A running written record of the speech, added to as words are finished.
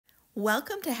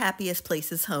Welcome to Happiest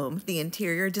Places Home, the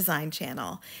interior design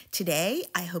channel. Today,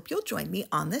 I hope you'll join me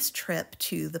on this trip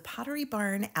to the Pottery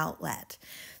Barn Outlet.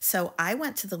 So I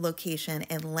went to the location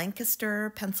in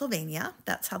Lancaster, Pennsylvania.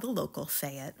 That's how the locals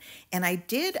say it. And I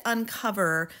did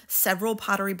uncover several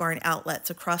Pottery Barn outlets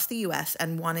across the US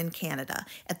and one in Canada.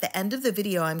 At the end of the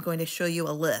video, I'm going to show you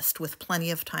a list with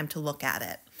plenty of time to look at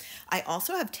it. I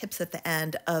also have tips at the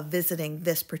end of visiting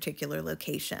this particular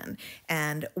location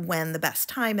and when the best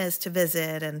time is to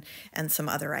visit and some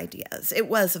other ideas. It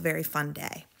was a very fun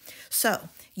day. So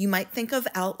you might think of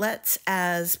outlets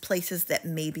as places that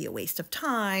may be a waste of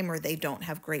time or they don't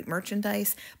have great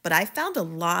merchandise, but I found a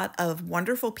lot of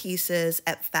wonderful pieces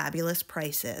at fabulous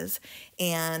prices.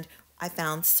 And I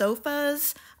found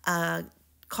sofas,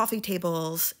 coffee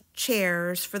tables,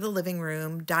 chairs for the living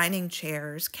room, dining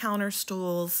chairs, counter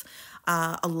stools,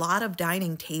 a lot of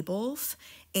dining tables,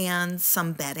 and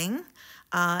some bedding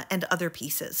and other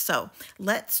pieces. So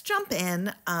let's jump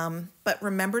in, but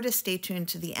remember to stay tuned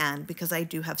to the end because I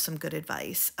do have some good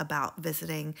advice about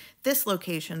visiting this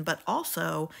location, but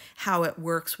also how it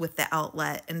works with the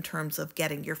outlet in terms of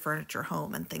getting your furniture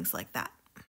home and things like that.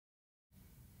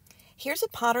 Here's a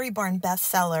Pottery Barn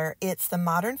bestseller. It's the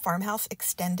Modern Farmhouse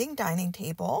Extending Dining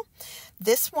Table.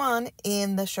 This one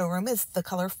in the showroom is the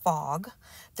color Fog.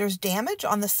 There's damage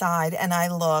on the side, and I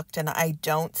looked, and I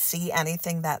don't see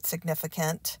anything that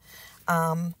significant.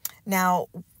 Now,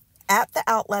 at the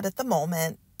outlet at the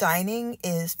moment, dining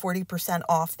is 40%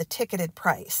 off the ticketed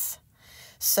price.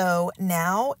 So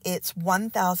now it's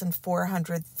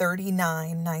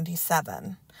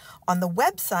 $1,439.97. On the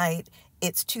website,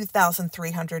 it's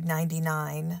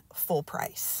 $2,399 full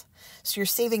price. So you're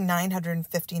saving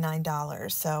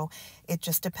 $959. So it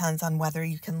just depends on whether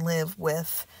you can live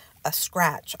with a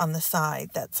scratch on the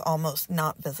side that's almost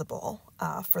not visible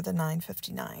for the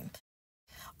 $959.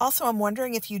 Also, I'm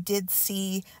wondering if you did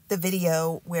see the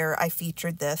video where I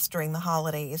featured this during the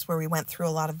holidays, where we went through a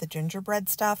lot of the gingerbread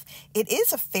stuff. It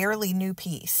is a fairly new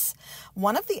piece.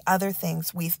 One of the other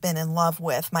things we've been in love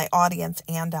with, my audience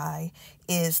and I,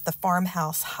 is the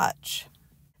farmhouse hutch.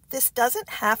 This doesn't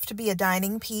have to be a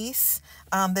dining piece.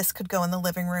 This could go in the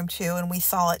living room too, and we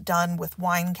saw it done with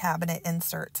wine cabinet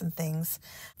inserts and things.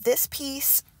 This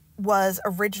piece was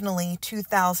originally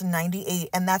 $2,098,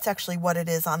 and that's actually what it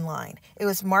is online. It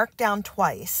was marked down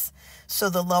twice, so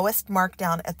the lowest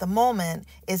markdown at the moment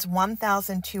is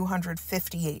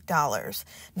 $1,258.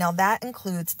 Now that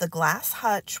includes the glass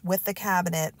hutch with the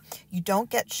cabinet. You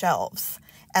don't get shelves,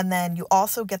 and then you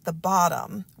also get the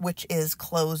bottom, which is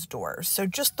closed doors. So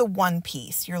just the one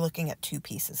piece. You're looking at two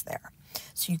pieces there.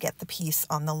 So you get the piece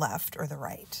on the left or the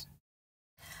right.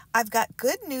 I've got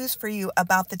good news for you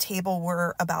about the table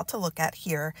we're about to look at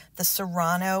here, the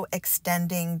Serrano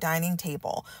Extending Dining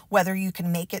Table, whether you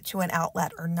can make it to an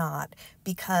outlet or not,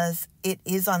 because it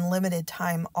is on limited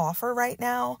time offer right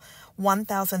now,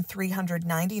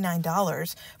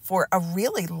 $1,399 for a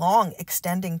really long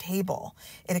extending table.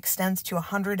 It extends to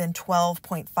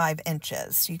 112.5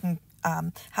 inches, so you can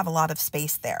have a lot of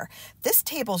space there. This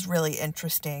table's really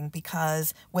interesting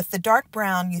because with the dark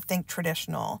brown, you think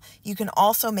traditional. You can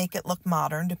also make it look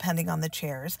modern depending on the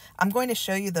chairs. I'm going to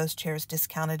show you those chairs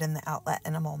discounted in the outlet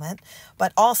in a moment,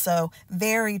 but also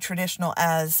very traditional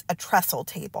as a trestle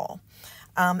table.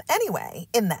 Anyway,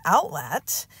 in the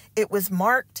outlet, it was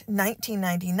marked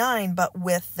 $19.99, but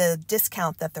with the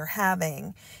discount that they're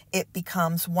having, it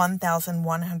becomes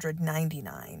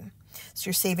 $1,199. So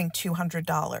you're saving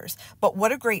 $200. But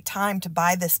what a great time to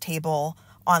buy this table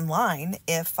online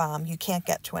if you can't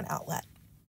get to an outlet.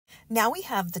 Now we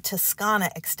have the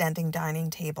Toscana Extending Dining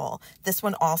Table. This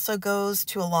one also goes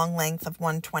to a long length of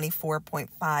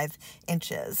 124.5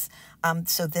 inches.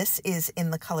 So this is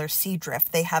in the color Sea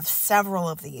Drift. They have several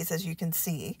of these, as you can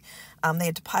see. They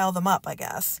had to pile them up, I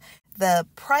guess. The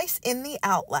price in the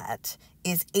outlet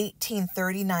is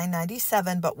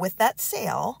 $1,839.97, but with that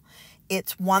sale,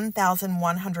 it's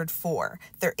 $1,104.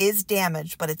 There is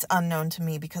damage, but it's unknown to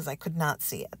me because I could not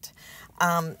see it.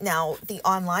 Now, the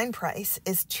online price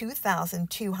is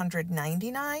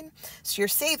 $2,299, so you're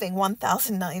saving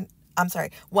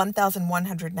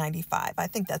 $1,195. I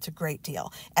think that's a great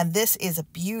deal. And this is a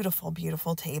beautiful,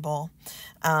 beautiful table,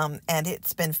 and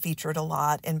it's been featured a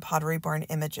lot in Pottery Barn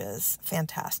images.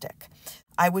 Fantastic.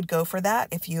 I would go for that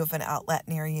if you have an outlet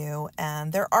near you,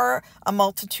 and there are a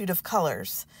multitude of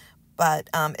colors, but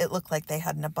it looked like they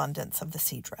had an abundance of the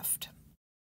Sea Drift.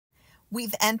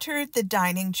 We've entered the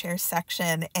dining chair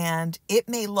section, and it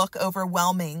may look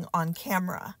overwhelming on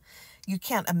camera. You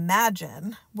can't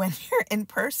imagine when you're in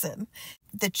person.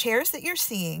 The chairs that you're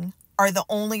seeing are the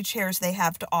only chairs they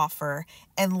have to offer,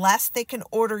 unless they can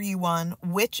order you one,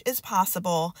 which is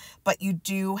possible, but you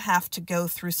do have to go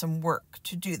through some work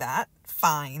to do that.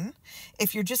 Fine.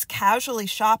 If you're just casually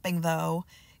shopping, though,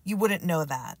 you wouldn't know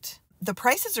that. The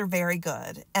prices are very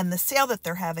good, and the sale that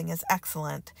they're having is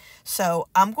excellent. So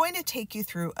I'm going to take you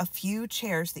through a few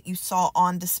chairs that you saw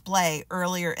on display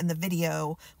earlier in the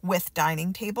video with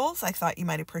dining tables. I thought you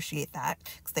might appreciate that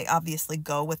because they obviously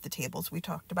go with the tables we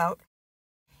talked about.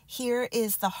 Here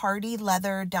is the Hardy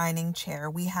leather dining chair.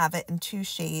 We have it in two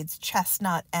shades,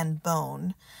 chestnut and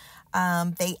bone.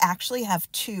 They actually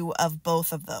have two of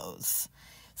both of those.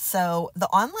 So the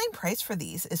online price for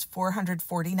these is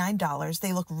 $449.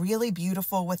 They look really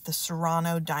beautiful with the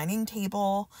Serrano dining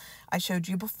table I showed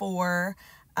you before.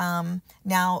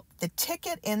 Now the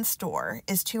ticket in store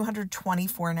is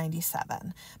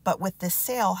 $224.97, but with this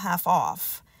sale half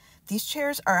off, these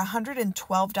chairs are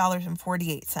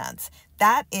 $112.48.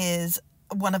 That is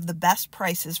one of the best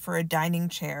prices for a dining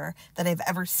chair that I've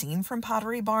ever seen from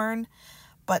Pottery Barn.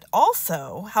 But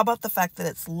also, how about the fact that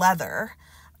it's leather?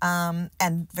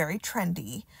 And very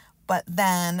trendy, but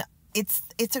then it's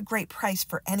a great price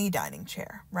for any dining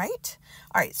chair, right?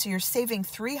 All right, so you're saving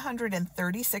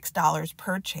 $336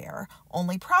 per chair.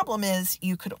 Only problem is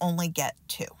you could only get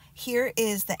two. Here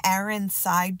is the Aran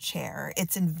side chair.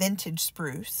 It's in vintage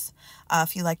spruce.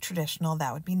 If you like traditional,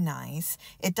 that would be nice.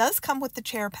 It does come with the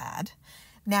chair pad.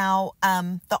 Now,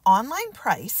 the online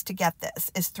price to get this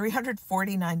is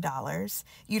 $349.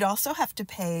 You'd also have to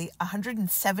pay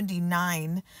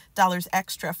 $179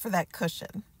 extra for that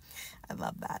cushion. I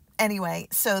love that. Anyway,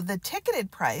 so the ticketed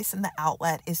price in the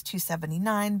outlet is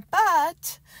 $279,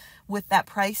 but with that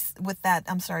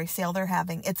sale they're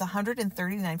having, it's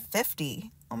 $139.50.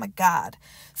 Oh my God.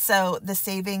 So the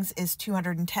savings is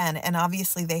 $210, and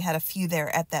obviously they had a few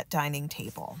there at that dining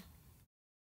table.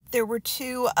 There were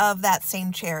two of that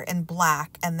same chair in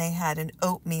black, and they had an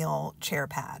oatmeal chair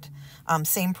pad.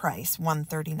 Same price,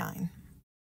 $139.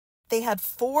 They had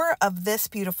four of this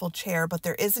beautiful chair, but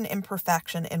there is an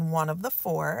imperfection in one of the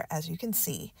four, as you can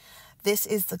see. This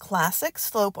is the classic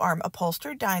slope arm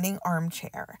upholstered dining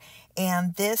armchair,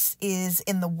 and this is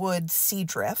in the wood Sea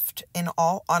Drift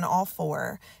on all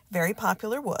four. Very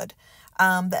popular wood.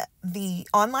 The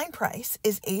online price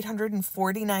is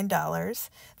 $849.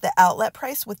 The outlet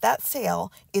price with that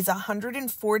sale is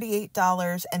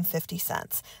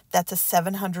 $148.50. That's a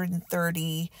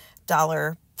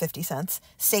 $730.50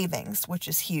 savings, which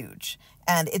is huge.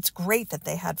 And it's great that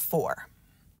they had four.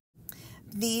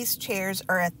 These chairs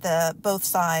are at both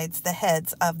sides, the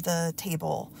heads of the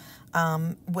table,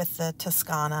 with the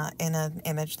Toscana in an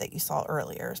image that you saw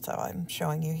earlier. So I'm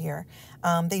showing you here.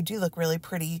 They do look really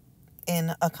pretty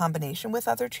in a combination with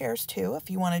other chairs too,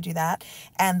 if you want to do that.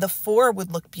 And the four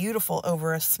would look beautiful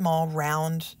over a small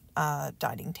round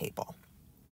dining table.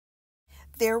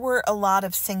 There were a lot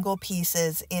of single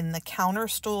pieces in the counter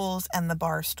stools and the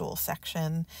bar stool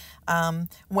section.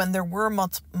 When there were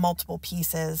multiple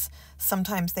pieces,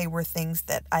 sometimes they were things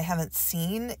that I haven't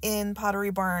seen in Pottery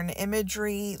Barn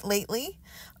imagery lately.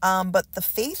 But the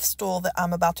Faith stool that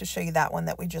I'm about to show you, that one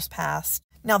that we just passed,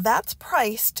 now that's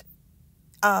priced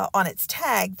on its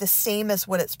tag the same as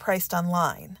what it's priced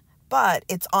online, but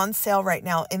it's on sale right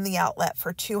now in the outlet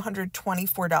for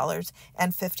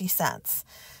 $224.50.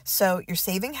 So you're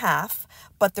saving half,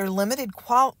 but they're limited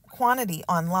quantity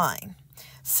online.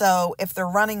 So if they're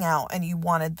running out and you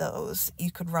wanted those, you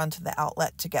could run to the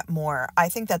outlet to get more. I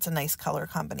think that's a nice color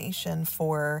combination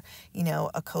for,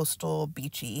 a coastal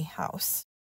beachy house.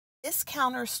 This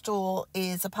counter stool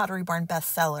is a Pottery Barn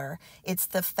bestseller. It's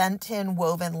the Fenton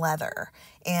woven leather,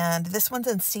 and this one's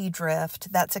in Sea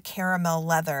Drift. That's a caramel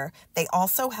leather. They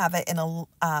also have it in a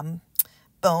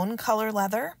bone color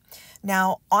leather.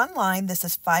 Now, online, this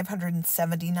is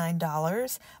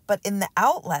 $579, but in the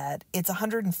outlet, it's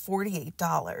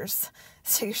 $148.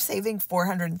 So you're saving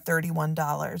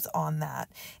 $431 on that.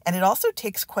 And it also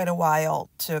takes quite a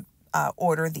while to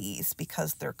order these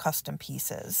because they're custom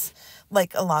pieces,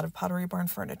 like a lot of Pottery Barn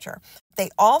furniture. They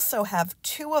also have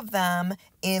two of them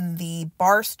in the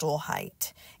bar stool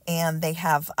height, and they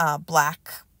have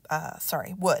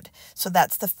wood. So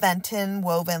that's the Fenton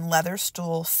woven leather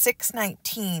stool,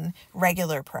 $619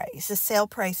 regular price. The sale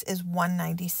price is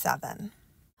 $197.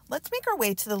 Let's make our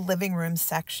way to the living room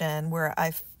section where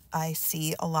I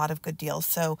see a lot of good deals.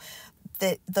 So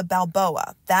the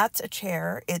Balboa, that's a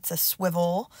chair. It's a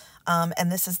swivel,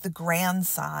 and this is the grand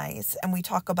size. And we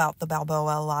talk about the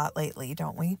Balboa a lot lately,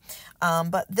 don't we?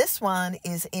 But this one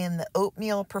is in the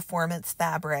oatmeal performance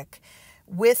fabric.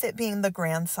 With it being the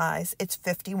grand size, it's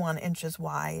 51 inches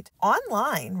wide.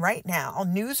 Online right now,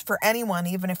 news for anyone,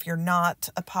 even if you're not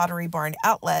a Pottery Barn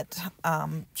Outlet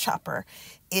shopper,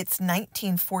 it's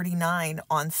 $19.49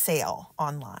 on sale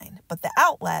online, but the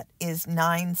outlet is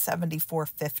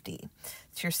 $974.50.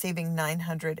 So you're saving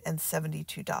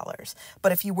 $972.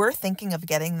 But if you were thinking of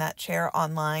getting that chair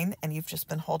online and you've just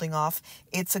been holding off,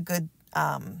 it's a good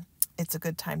time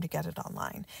to get it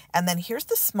online. And then here's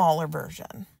the smaller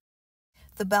version.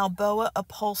 The Balboa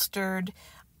upholstered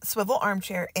swivel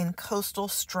armchair in coastal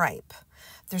stripe.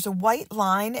 There's a white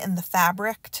line in the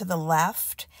fabric to the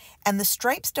left, and the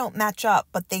stripes don't match up,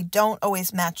 but they don't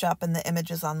always match up in the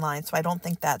images online, so I don't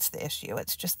think that's the issue.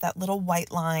 It's just that little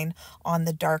white line on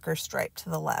the darker stripe to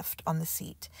the left on the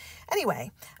seat. Anyway,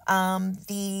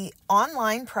 the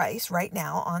online price right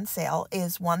now on sale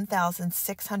is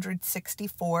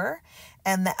 $1,664,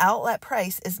 and the outlet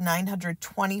price is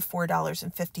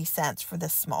 $924.50 for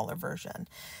this smaller version.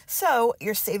 So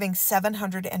you're saving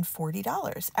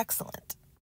 $740. Excellent.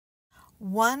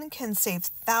 One can save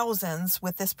thousands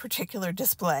with this particular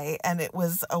display, and it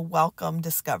was a welcome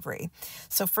discovery.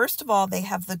 So first of all, they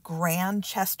have the Grand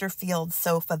Chesterfield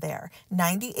sofa there,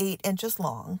 98 inches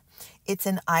long. It's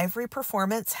an ivory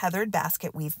performance heathered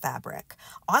basket weave fabric.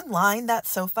 Online, that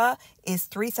sofa is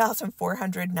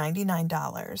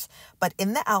 $3,499, but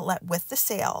in the outlet with the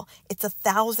sale, it's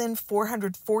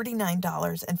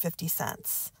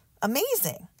 $1,449.50.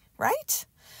 Amazing, right?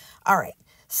 All right.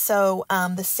 So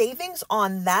the savings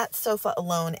on that sofa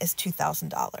alone is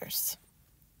 $2,000.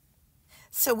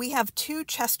 So we have two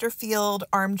Chesterfield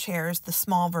armchairs, the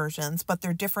small versions, but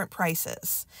they're different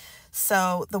prices.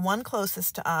 So the one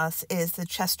closest to us is the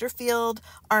Chesterfield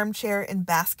armchair in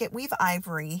basket weave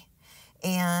ivory,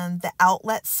 and the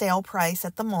outlet sale price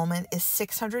at the moment is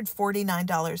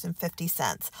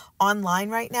 $649.50. Online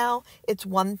right now, it's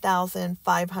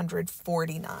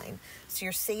 $1,549. So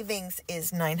your savings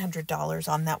is $900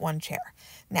 on that one chair.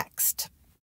 Next.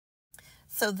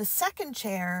 So the second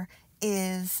chair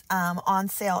is on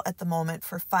sale at the moment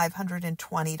for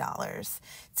 $520.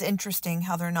 It's interesting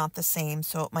how they're not the same,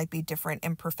 so it might be different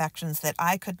imperfections that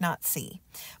I could not see.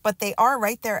 But they are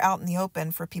right there out in the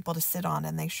open for people to sit on,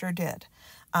 and they sure did.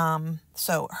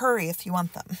 So hurry if you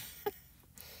want them.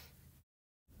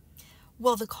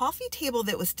 Well, the coffee table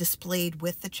that was displayed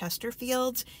with the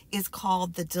Chesterfields is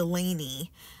called the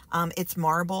Delaney. It's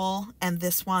marble, and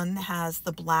this one has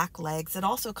the black legs. It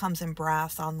also comes in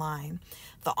brass online.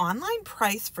 The online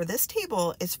price for this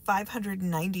table is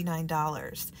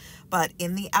 $599, but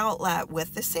in the outlet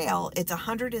with the sale, it's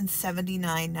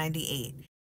 $179.98.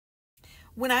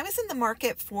 When I was in the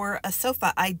market for a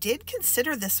sofa, I did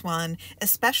consider this one,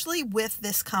 especially with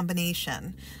this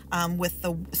combination, with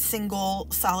the single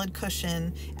solid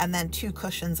cushion and then two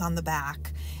cushions on the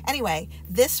back. Anyway,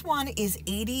 this one is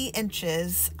 80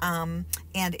 inches, and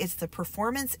it's the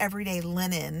Performance Everyday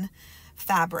Linen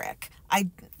fabric.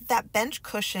 That bench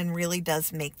cushion really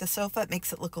does make the sofa. It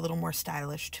makes it look a little more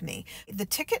stylish to me. The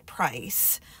ticket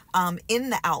price in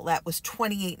the outlet was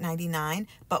 $28.99,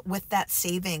 but with that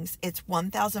savings, it's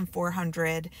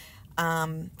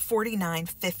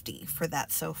 $1,449.50 for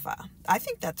that sofa. I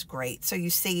think that's great. So you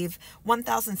save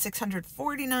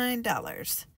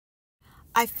 $1,649.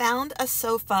 I found a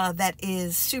sofa that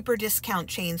is super discount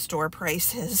chain store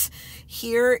prices.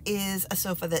 Here is a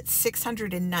sofa that's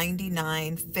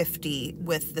 $699.50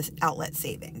 with the outlet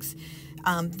savings.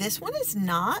 This one is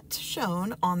not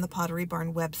shown on the Pottery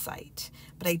Barn website,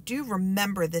 but I do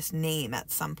remember this name at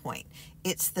some point.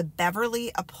 It's the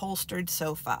Beverly Upholstered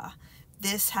Sofa.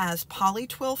 This has poly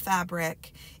twill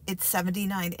fabric. It's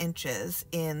 79 inches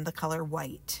in the color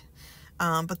white.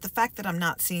 But the fact that I'm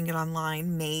not seeing it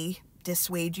online may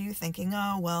dissuade you thinking,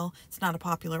 oh, well, it's not a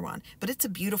popular one. But it's a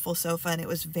beautiful sofa, and it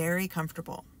was very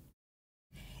comfortable.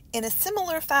 In a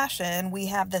similar fashion, we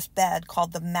have this bed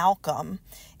called the Malcolm.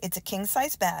 It's a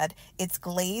king-size bed. It's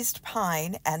glazed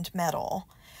pine and metal.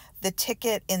 The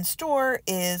ticket in store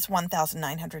is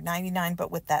 $1,999,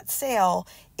 but with that sale,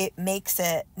 it makes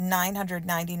it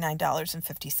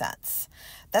 $999.50.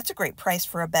 That's a great price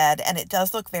for a bed, and it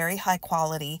does look very high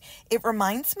quality. It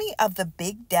reminds me of the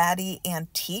Big Daddy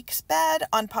Antiques bed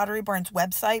on Pottery Barn's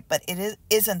website, but it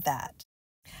isn't that.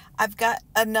 I've got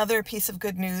another piece of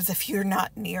good news if you're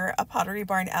not near a Pottery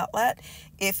Barn outlet.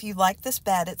 If you like this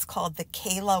bed, it's called the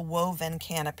Kayla Woven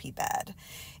Canopy Bed.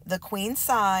 The queen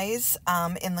size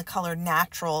in the color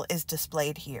natural is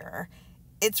displayed here.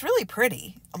 It's really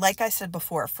pretty. Like I said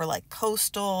before, for like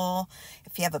coastal,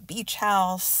 if you have a beach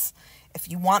house, if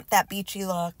you want that beachy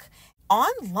look.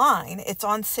 Online, it's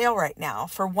on sale right now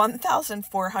for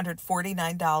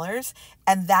 $1,449,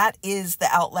 and that is the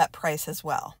outlet price as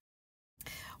well.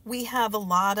 We have a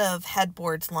lot of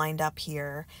headboards lined up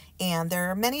here, and there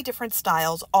are many different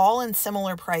styles, all in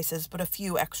similar prices, but a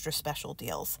few extra special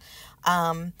deals.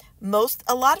 A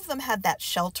lot of them had that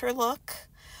shelter look.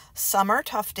 Some are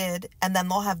tufted, and then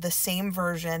they'll have the same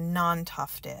version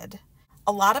non-tufted.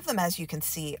 A lot of them, as you can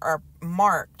see, are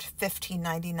marked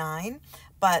 $15.99,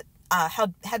 but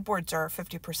headboards are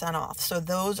 50% off, so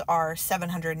those are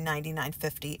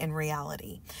 $799.50 in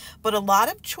reality. But a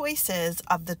lot of choices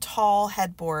of the tall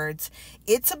headboards.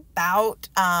 It's about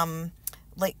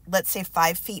like, let's say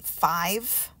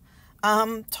 5'5"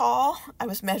 tall. I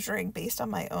was measuring based on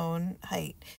my own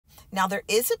height. Now there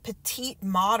is a petite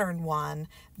modern one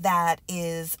that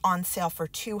is on sale for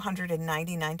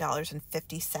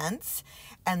 $299.50.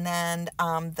 And then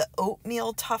the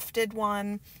oatmeal tufted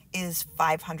one is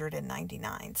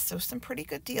 $599. So some pretty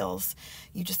good deals.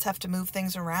 You just have to move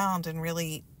things around and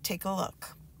really take a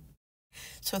look.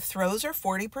 So throws are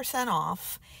 40%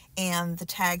 off, and the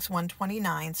tag's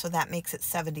 $129, so that makes it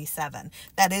 $77.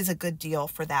 That is a good deal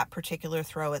for that particular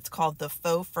throw. It's called the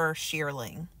faux fur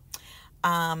shearling.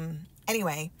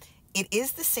 Anyway, it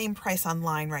is the same price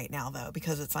online right now though,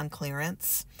 because it's on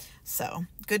clearance. So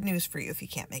good news for you if you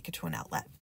can't make it to an outlet.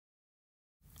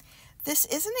 This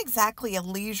isn't exactly a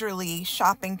leisurely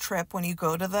shopping trip when you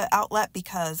go to the outlet,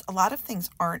 because a lot of things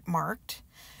aren't marked.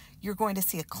 You're going to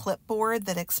see a clipboard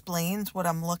that explains what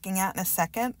I'm looking at in a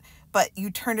second, but you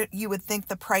would think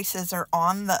the prices are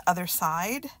on the other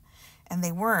side, and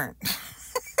they weren't.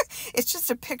 It's just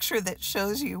a picture that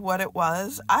shows you what it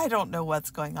was. I don't know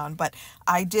what's going on, but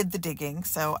I did the digging,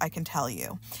 so I can tell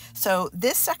you. So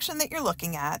this section that you're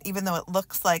looking at, even though it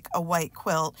looks like a white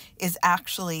quilt, is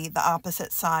actually the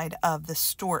opposite side of the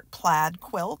Stort plaid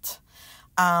quilt.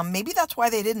 Maybe that's why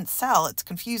they didn't sell. It's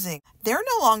confusing. They're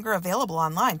no longer available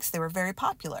online because they were very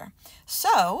popular.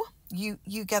 So you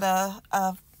get a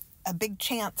big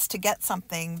chance to get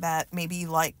something that maybe you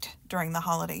liked during the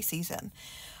holiday season.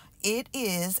 It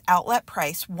is outlet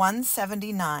price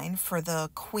 $179 for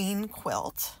the queen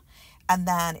quilt, and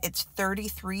then it's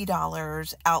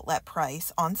 $33 outlet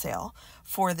price on sale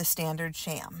for the standard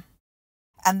sham.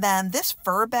 And then this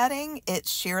fur bedding,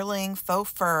 it's shearling faux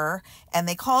fur, and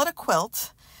they call it a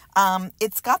quilt.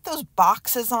 It's got those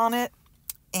boxes on it,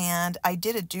 and I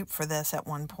did a dupe for this at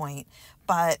one point,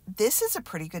 but this is a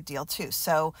pretty good deal too.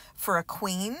 So for a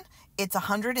queen, it's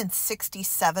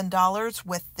 $167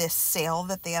 with this sale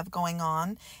that they have going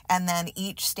on, and then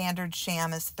each standard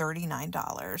sham is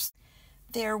 $39.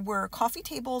 There were coffee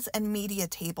tables and media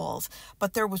tables,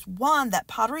 but there was one that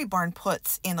Pottery Barn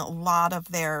puts in a lot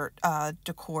of their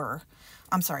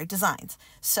designs.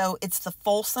 So it's the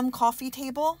Folsom coffee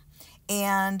table,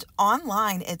 and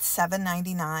online it's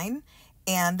 $7.99,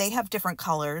 and they have different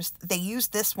colors. They use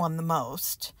this one the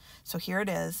most. So here it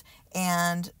is,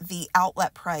 and the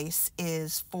outlet price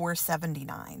is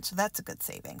 $4.79, so that's a good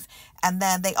savings. And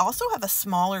then they also have a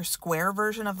smaller square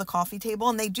version of the coffee table,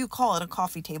 and they do call it a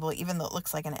coffee table, even though it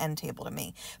looks like an end table to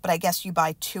me. But I guess you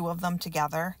buy two of them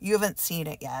together. You haven't seen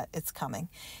it yet. It's coming.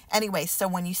 Anyway, so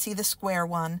when you see the square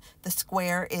one, the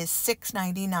square is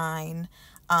 $6.99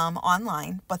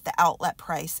 online, but the outlet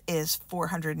price is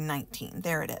 $419.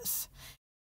 There it is.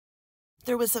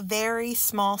 There was a very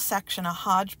small section, a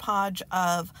hodgepodge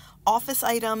of office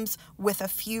items with a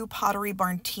few Pottery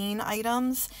Barn teen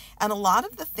items, and a lot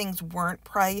of the things weren't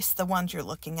priced. The ones you're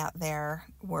looking at there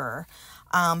were,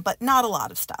 but not a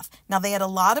lot of stuff. Now, they had a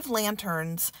lot of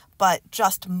lanterns, but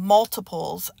just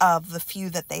multiples of the few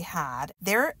that they had.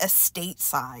 They're estate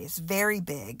size, very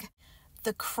big.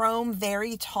 The chrome,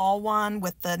 very tall one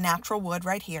with the natural wood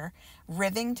right here,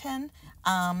 Rivington.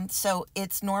 So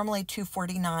it's normally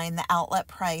 $249. The outlet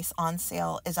price on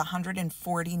sale is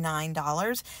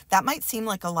 $149. That might seem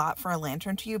like a lot for a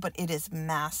lantern to you, but it is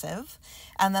massive.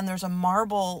 And then there's a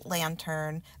marble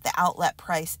lantern. The outlet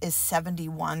price is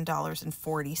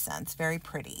 $71.40. Very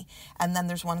pretty. And then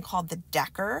there's one called the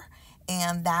Decker,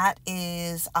 and that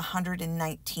is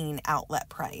 $119 outlet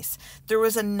price. There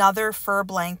was another fur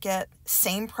blanket,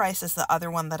 same price as the other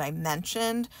one that I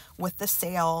mentioned with the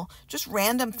sale. Just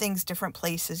random things, different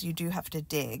places. You do have to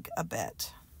dig a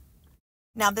bit.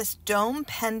 Now this dome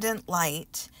pendant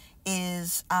light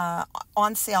is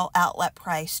on sale, outlet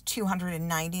price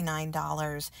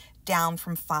 $299, down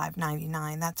from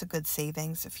 $5.99. That's a good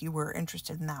savings if you were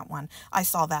interested in that one. I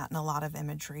saw that in a lot of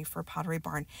imagery for Pottery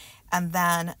Barn. And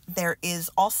then there is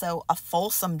also a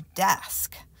Folsom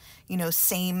desk.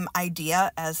 same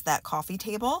idea as that coffee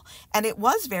table. And it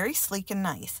was very sleek and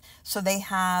nice. So they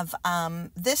have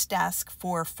this desk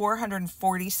for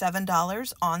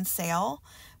 $447 on sale.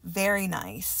 Very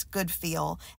nice, good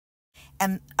feel.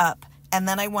 And up. And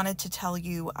then I wanted to tell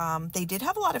you, they did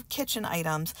have a lot of kitchen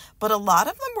items, but a lot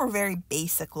of them were very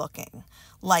basic looking,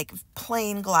 like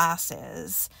plain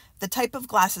glasses, the type of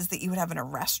glasses that you would have in a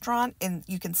restaurant, and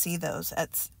you can see those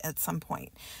at some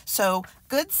point. So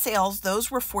good sales,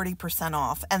 those were 40%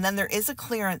 off. And then there is a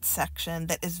clearance section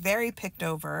that is very picked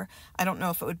over. I don't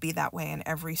know if it would be that way in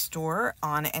every store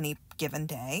on any given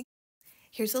day.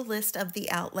 Here's a list of the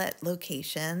outlet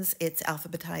locations. It's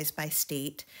alphabetized by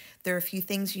state. There are a few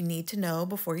things you need to know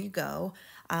before you go.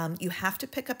 You have to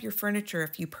pick up your furniture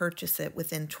if you purchase it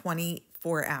within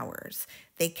 24 hours.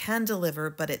 They can deliver,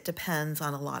 but it depends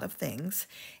on a lot of things.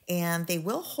 And they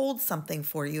will hold something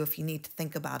for you if you need to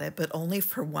think about it, but only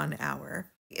for 1 hour.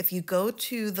 If you go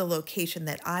to the location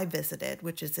that I visited,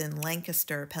 which is in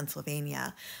Lancaster,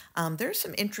 Pennsylvania, there's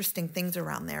some interesting things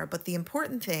around there. But the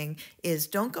important thing is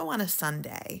don't go on a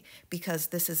Sunday because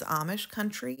this is Amish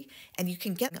country and you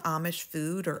can get Amish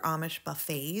food or Amish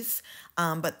buffets,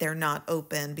 but they're not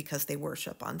open because they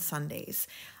worship on Sundays.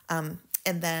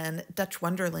 And then Dutch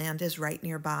Wonderland is right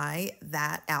nearby,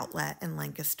 that outlet in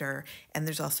Lancaster. And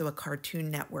there's also a Cartoon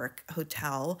Network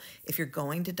hotel if you're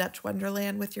going to Dutch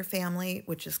Wonderland with your family,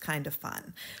 which is kind of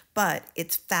fun. But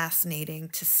it's fascinating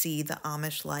to see the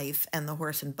Amish life and the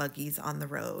horse and buggies on the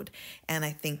road. And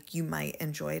I think you might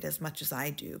enjoy it as much as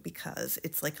I do because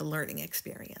it's like a learning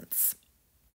experience.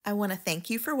 I want to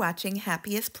thank you for watching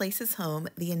Happiest Places Home,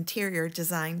 the interior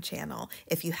design channel.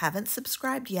 If you haven't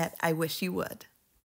subscribed yet, I wish you would.